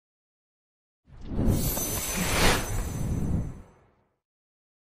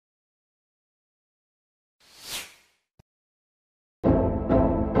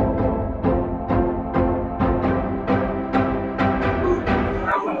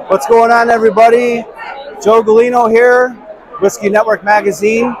What's going on, everybody? Joe Gulino here, Whiskey Network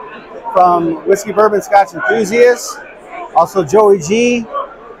Magazine from Whiskey, Bourbon, Scotch Enthusiasts. Also Joey G,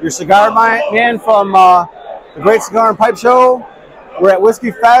 your cigar man from the Great Cigar and Pipe Show. We're at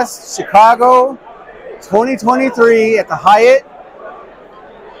Whiskey Fest, Chicago, 2023 at the Hyatt.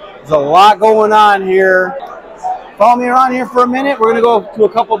 There's a lot going on here. Follow me around here for a minute. We're gonna go to a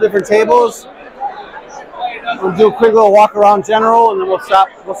couple different tables. We'll do a quick little walk around general, and then we'll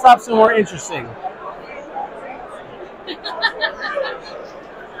stop somewhere interesting.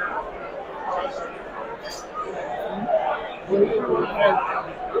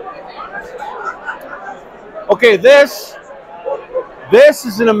 Okay, this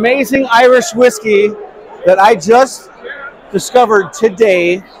is an amazing Irish whiskey that I just discovered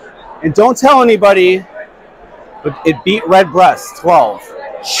today, and don't tell anybody, but it beat Redbreast 12,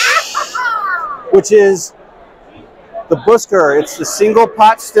 which is the Busker. It's the single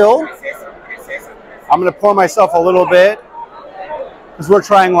pot still. I'm going to pour myself a little bit because we're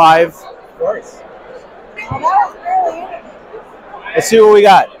trying live. Of course. Let's see what we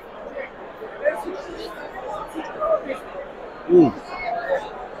got.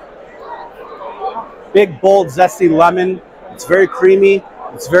 Big, bold, zesty lemon. It's very creamy.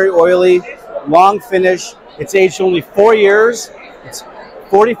 It's very oily. Long finish. It's aged only 4 years. It's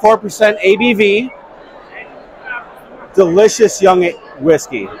 44% ABV. Delicious young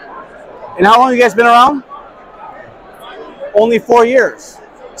whiskey. And how long have you guys been around? Only 4 years.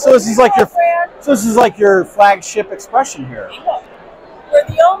 So this is like your flagship expression here. We're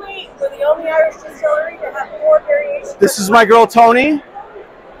the only Irish distillery to have 4 variations. This is my girl Tony.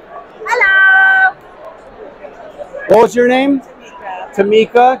 Hello. What was your name? Tamika.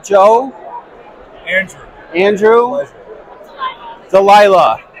 Tamika. Joe. Andrew.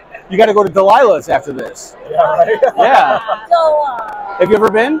 Delilah. You got to go to Delilah's after this. Yeah, right? Yeah. Have you ever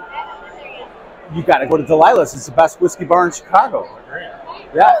been? You got to go to Delilah's. It's the best whiskey bar in Chicago.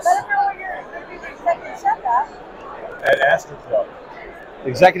 Yes. Let us know where your executive chef at. At Astro Club.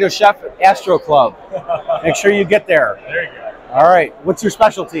 Executive Chef at Astro Club. Make sure you get there. There you go. All right. What's your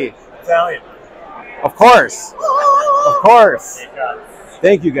specialty? Italian. Of course. Of course.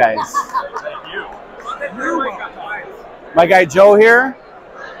 Thank you, guys. Thank you. My guy Joe here.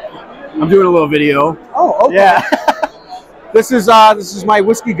 I'm doing a little video. Oh, okay. Yeah. This is my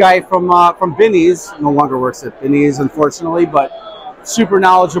whiskey guy from Binny's. No longer works at Binny's, unfortunately, but super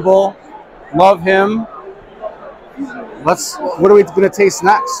knowledgeable. Love him. What are we going to taste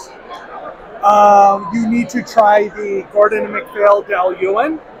next? You need to try the Gordon and MacPhail Del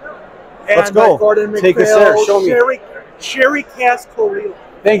Ewan. And Let's go. Gordon Take us there. Show me. Sherry Cask Colilla.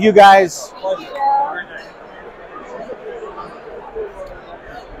 Thank you, guys.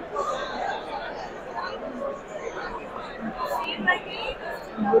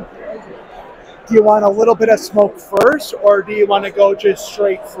 Do you want a little bit of smoke first, or do you want to go just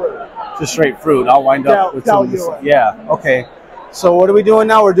straight fruit? Just straight fruit. I'll wind up with Del some. Ewan. Yeah. Okay. So what are we doing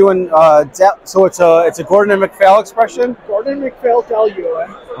now? We're doing so it's a Gordon and MacPhail expression. Gordon and MacPhail Del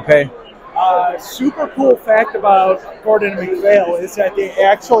Ewan. Okay. Super cool fact about Gordon and MacPhail is that they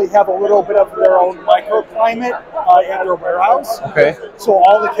actually have a little bit of their own microclimate at their warehouse. Okay. So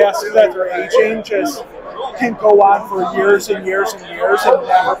all the casks that they're aging just can go on for years and years and years and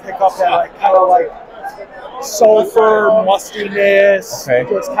never pick up that kind of like sulfur, mustiness. Okay.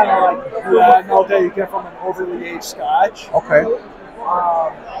 Just kind of like note that you get from an overly aged Scotch. Okay.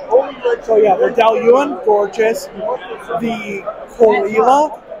 So yeah, the Del Ewan, gorgeous. The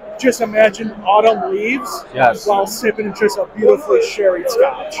Colilla, just imagine autumn leaves while sipping just a beautifully sherry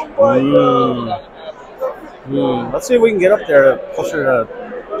Scotch. Let's see if we can get up there closer to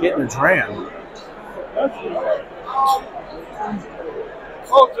getting a dram. I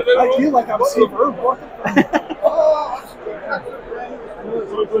feel like I'm Steve Irv.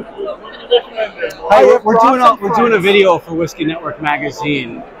 Hi, we're doing a video for Whiskey Network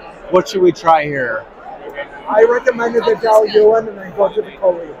Magazine. What should we try here? I recommended the Del Ewan and then go to the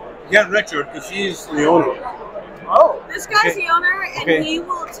Colilla. Yeah, Richard, because he's the owner. Oh. This guy's the owner, and he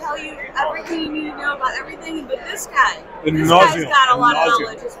will tell you everything you need to know about everything. But this guy's got a lot of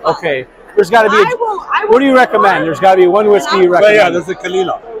knowledge as well. Okay. There's got to be. What do you recommend? There's got to be one whiskey you recommend. Yeah, there's the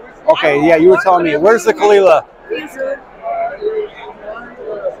Kalila. Okay, yeah, you were telling me. Where's the Kalila?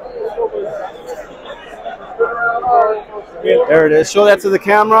 There it is. Show that to the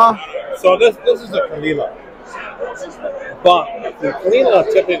camera. So this is the Kalila. But the Gulino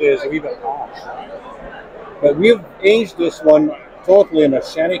typically is a wee bit harsh. But we've aged this one totally in a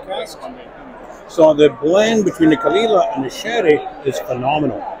sherry cask. So the blend between the Kalila and the sherry is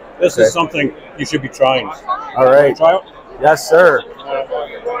phenomenal. This is something you should be trying. All right. Try it? Yes, sir.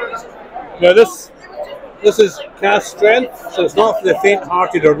 Now this is cask strength, so it's not for the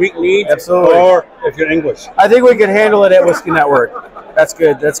faint-hearted or weak-kneed. Absolutely. Or if you're English. I think we can handle it at Whiskey Network. That's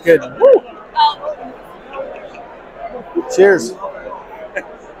good. That's good. Woo. Cheers.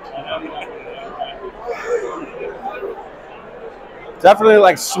 Definitely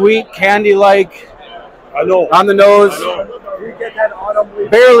like sweet, candy-like. I know. On the nose. You get that autumn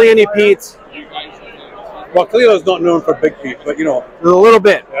leaf. Barely any peat. Well, Kalila's not known for big peat, but you know. A little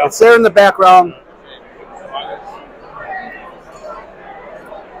bit. Yeah. It's there in the background.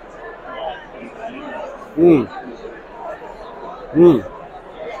 Mmm. Mmm.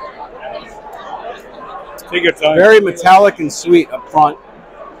 Take your time. Very metallic and sweet up front.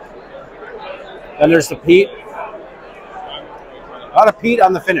 Then there's the peat. A lot of peat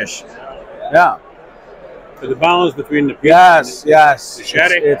on the finish. Yeah. So the balance between the peat Yes, yes. the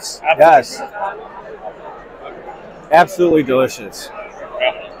sherry. It's yes. Absolutely delicious.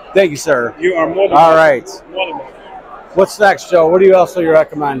 Thank you, sir. You are more than All right. more than welcome. What's next, Joe? What do you else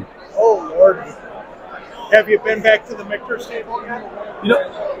recommend? Oh, Lord. Have you been back to the Michter stable yet? You know,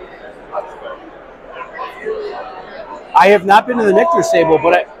 I have not been to the Nectar Stable,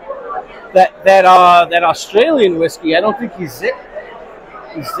 but that Australian whiskey, I don't think he's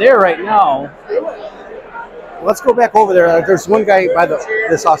there right now. Let's go back over there. There's one guy by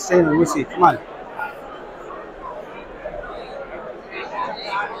this Australian whiskey. Come on.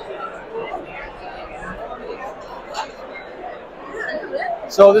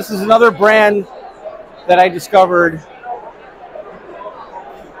 So this is another brand that I discovered.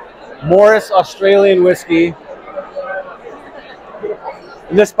 Morris Australian whiskey.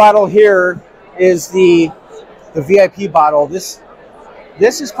 And this bottle here is the VIP bottle. This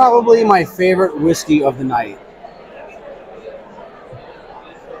is probably my favorite whiskey of the night.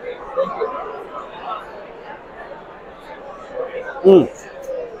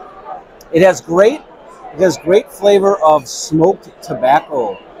 It has great flavor of smoked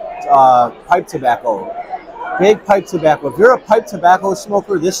tobacco, pipe tobacco. Big pipe tobacco. If you're a pipe tobacco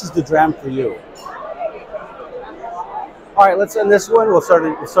smoker, this is the dram for you. All right, let's end this one. We'll start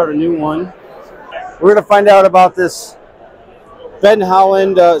a new one. We're gonna find out about this Ben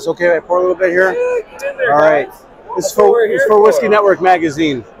Howland. It's okay if I pour a little bit here. All right. It's for Whiskey Network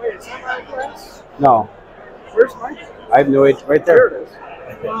magazine. Wait, it's not my glass? No. Where's mine? I have no idea. Right there. There it is.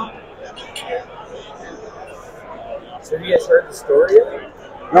 So have you guys heard the story yet?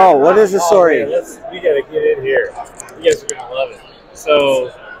 No. What is the story? Oh, man, we gotta get in here. You guys are gonna love it.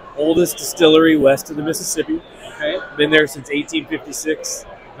 So, oldest distillery west of the Mississippi. Okay. Been there since 1856.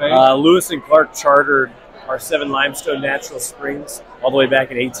 Okay. Lewis and Clark chartered our 7 limestone natural springs all the way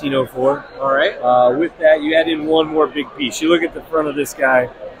back in 1804. All right. With that, you add in one more big piece. You look at the front of this guy,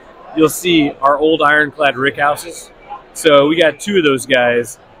 you'll see our old ironclad rick houses. So we got 2 of those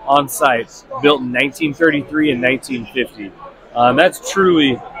guys on site, built in 1933 and 1950. That's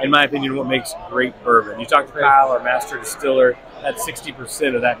truly, in my opinion, what makes great bourbon. You talk to Kyle, our master distiller, that's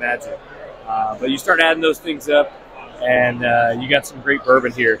 60% of that magic. But you start adding those things up, and you got some great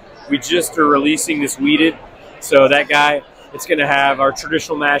bourbon here. We just are releasing this wheated, so that guy, it's going to have our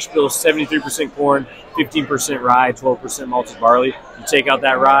traditional mash bill, 73% corn, 15% rye, 12% malted barley. You take out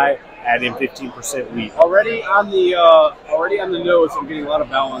that rye, add in 15% wheat. Already on the nose, I'm getting a lot of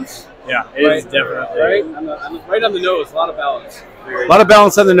balance. Yeah, it is definitely Right on the nose, a lot of balance. A lot of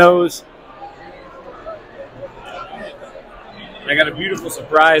balance on the nose. I got a beautiful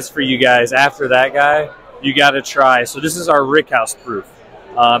surprise for you guys. After that guy, you got to try. So this is our Rickhouse proof.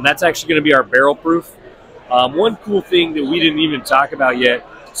 That's actually going to be our barrel proof. One cool thing that we didn't even talk about yet.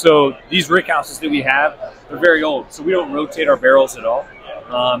 So these Rickhouses that we have are very old, so we don't rotate our barrels at all.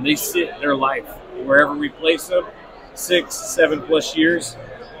 They sit their life wherever we place them, 6, 7+ years.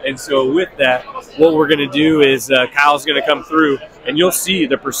 And so with that, what we're going to do is Kyle's going to come through, and you'll see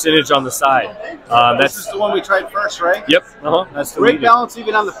the percentage on the side. This is the one we tried first, right? Yep. That's the great balance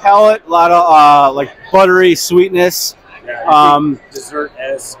even on the palate. A lot of like buttery sweetness.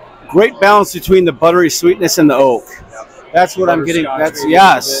 Dessert-esque. Great balance between the buttery sweetness and the oak. That's what I'm getting. That's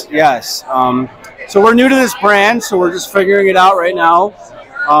yes. So we're new to this brand, so we're just figuring it out right now.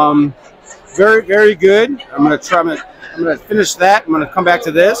 Very, very good. I'm gonna finish that. I'm gonna come back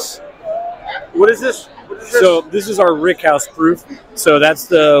to this. What is this? So this is our Rickhouse proof. So that's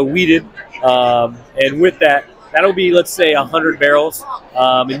the wheated, and with that, that'll be, let's say, 100 barrels.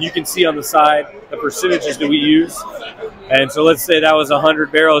 And you can see on the side the percentages that we use. And so let's say that was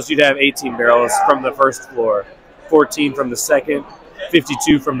 100 barrels, you'd have 18 barrels from the first floor, 14 from the second,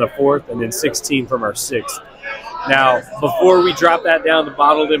 52 from the fourth, and then 16 from our sixth. Now, before we drop that down to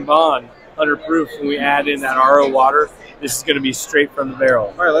bottled in bond, 100 proof, when we add in that RO water, this is going to be straight from the barrel.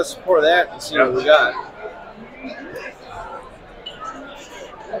 All right, let's pour that and see what we got.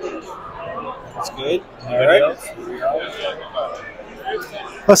 That's good. All right.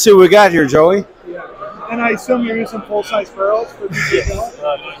 Let's see what we got here, Joey. And I assume you're using full-size barrels for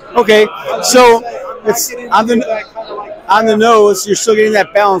Okay, so it's on the nose. You're still getting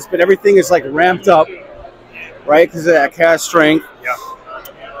that balance, but everything is like ramped up, right? Because of that cast strength. Yeah.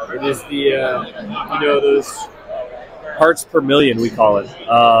 It is the those parts per million, we call it.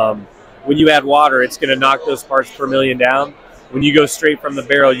 When you add water, it's going to knock those parts per million down. When you go straight from the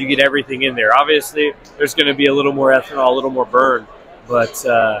barrel, you get everything in there. Obviously, there's going to be a little more ethanol, a little more burn, but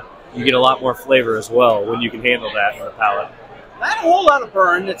you get a lot more flavor as well when you can handle that in the palate. Not a whole lot of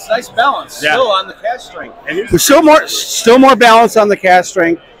burn. It's nice balance still on the cast strength. And still more balance on the cast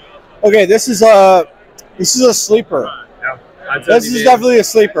strength. Okay, this is a sleeper. Yeah, this is definitely a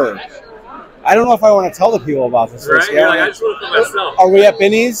sleeper. I don't know if I want to tell the people about this. Right? Yeah. Like, I just want to for myself. Are we at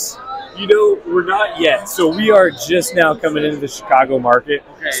Binny's? You know, we're not yet. So we are just now coming into the Chicago market.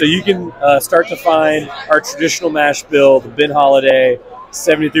 Okay. So you can start to find our traditional mash bill, the Ben Holiday,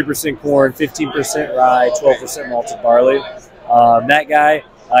 73% corn, 15% rye, 12% malted barley. That guy,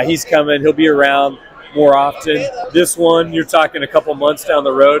 he's coming. He'll be around more often. This one, you're talking a couple months down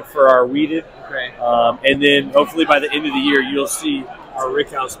the road for our wheated. Okay. And then hopefully by the end of the year, you'll see our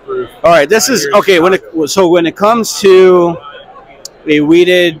Rickhouse proof. All right, this is okay. When it comes to a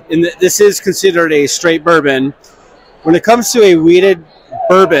wheated, and this is considered a straight bourbon. When it comes to a wheated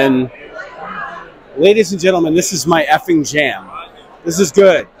bourbon, ladies and gentlemen, this is my effing jam. This is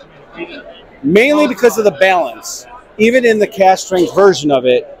good. Mainly because of the balance. Even in the cast strength version of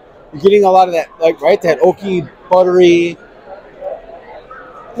it, you're getting a lot of that, that oaky, buttery.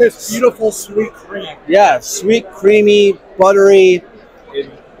 This beautiful sweet cream. Yeah, sweet, creamy, buttery.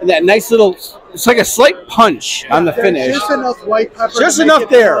 And that nice little, it's like a slight punch on the finish. Just enough white pepper. Just enough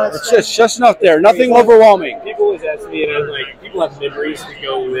there. It's just enough there. Nothing overwhelming. People always ask me, and I'm like, people have memories to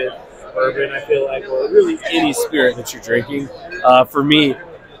go with bourbon, I feel like, or really any spirit that you're drinking. For me,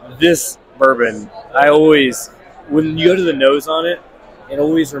 this bourbon, I always, when you go to the nose on it, it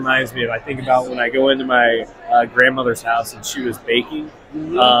always reminds me of, I think about when I go into my grandmother's house and she was baking.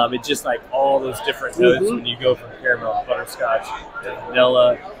 It's just like all those different notes when you go from caramel, butterscotch, to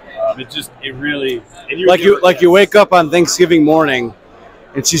vanilla. It really, and you wake up on Thanksgiving morning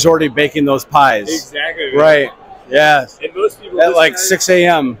and she's already baking those pies. Exactly. Right. Yeah. And most people at like 6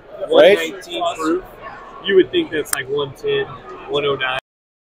 a.m. Right? 119 proof. You would think that's like 110, 109.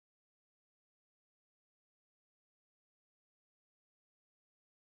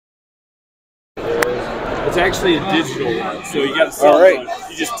 It's actually a digital one, so you got a cell phone.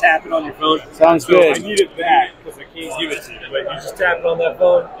 You just tap it on your phone. Sounds good. I need it back because I can't give it to you, but you just tap it on that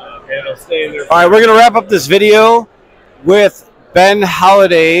phone, and it'll stay in there. All right, we're gonna wrap up this video with Ben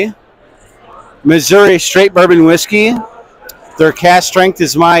Holiday Missouri Straight Bourbon Whiskey. Their cast strength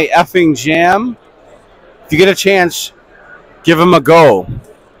is my effing jam. If you get a chance, give them a go.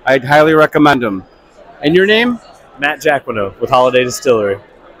 I'd highly recommend them. And your name? Matt Jacquino with Holiday Distillery.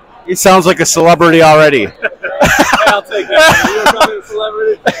 He sounds like a celebrity already. I'll take that. You don't call me a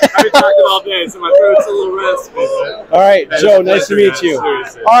celebrity? I've been talking all day, so my throat's a little raspy. All right, Joe, nice to meet you.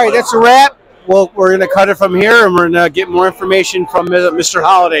 Seriously. All right, that's a wrap. Well, we're going to cut it from here, and we're going to get more information from Mr.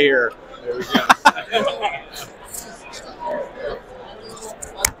 Holiday here. There we go.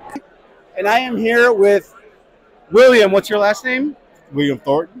 And I am here with William. What's your last name? William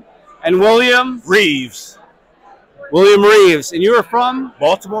Thornton. And William? Reeves. William Reeves. And you are from?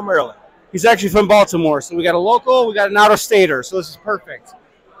 Baltimore, Maryland. He's actually from Baltimore. So we got a local, we got an out-of-stater. So this is perfect.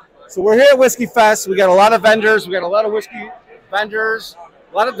 So we're here at Whiskey Fest. We got a lot of vendors. We got a lot of whiskey vendors.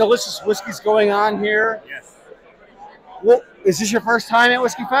 A lot of delicious whiskeys going on here. Yes. Well, is this your first time at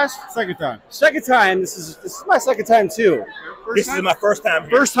Whiskey Fest? Second time. Second time. This is my second time too. This is my first time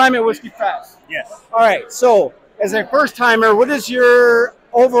here. First time at Whiskey Fest. Yes. All right. So as a first timer, what is your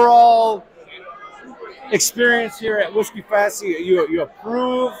overall experience here at Whiskey Fest? You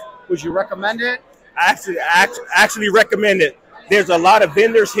approve? Would you recommend it? I actually recommend it. There's a lot of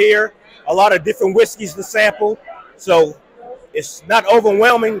vendors here, a lot of different whiskeys to sample. So it's not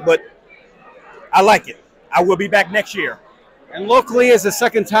overwhelming, but I like it. I will be back next year. And locally, as a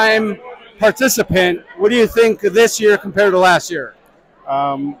second-time participant, what do you think of this year compared to last year?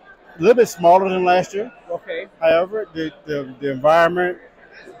 A little bit smaller than last year. Okay. However, the environment,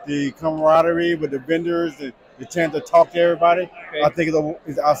 the camaraderie with the vendors, the chance to talk to everybody, I think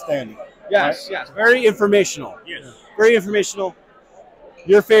is outstanding. Yes, yes. Very informational. Yes. Very informational.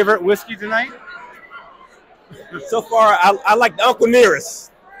 Your favorite whiskey tonight? So far, I like the Uncle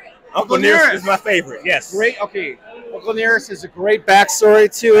Nearest. Uncle Nearest is my favorite. Yes. Great. Okay. Uncle Nearest is a great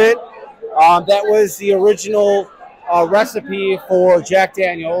backstory to it. That was the original recipe for Jack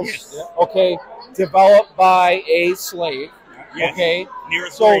Daniels. Yes. Okay. Developed by a slave. Yes. Okay.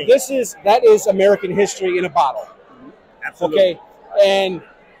 Nearest so green. that is American history in a bottle. Absolutely. Okay. And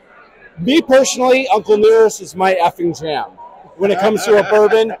me personally, Uncle Nearest is my effing jam when it comes to a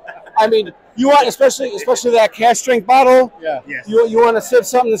bourbon. I mean, you want especially that cash strength bottle. Yeah. Yes. You want to sip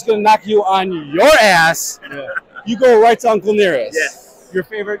something that's going to knock you on your ass. Yeah. You go right to Uncle Nearest. Yes. Your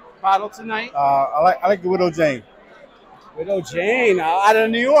favorite bottle tonight? I like the Widow Jane. Widow Jane out of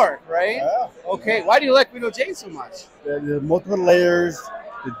New York, right? Yeah. Okay. Why do you like Widow Jane so much? The multiple layers,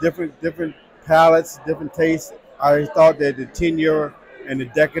 the different palettes, different tastes. I thought that the tenure and the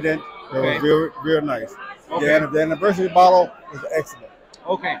decadent were real nice. Okay. The anniversary bottle was excellent.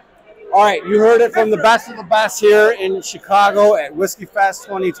 Okay. All right. You heard it from the best of the best here in Chicago at Whiskey Fest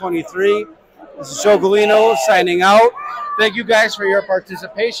 2023. This is Joe Gulino signing out. Thank you guys for your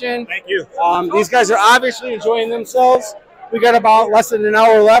participation. Thank you. These guys are obviously enjoying themselves. We got about less than an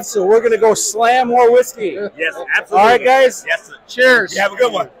hour left, so we're going to go slam more whiskey. Yes, absolutely. All right, guys. Yes, sir. Cheers. You have a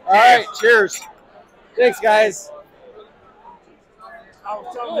good one. All right. Cheers. Thanks, guys.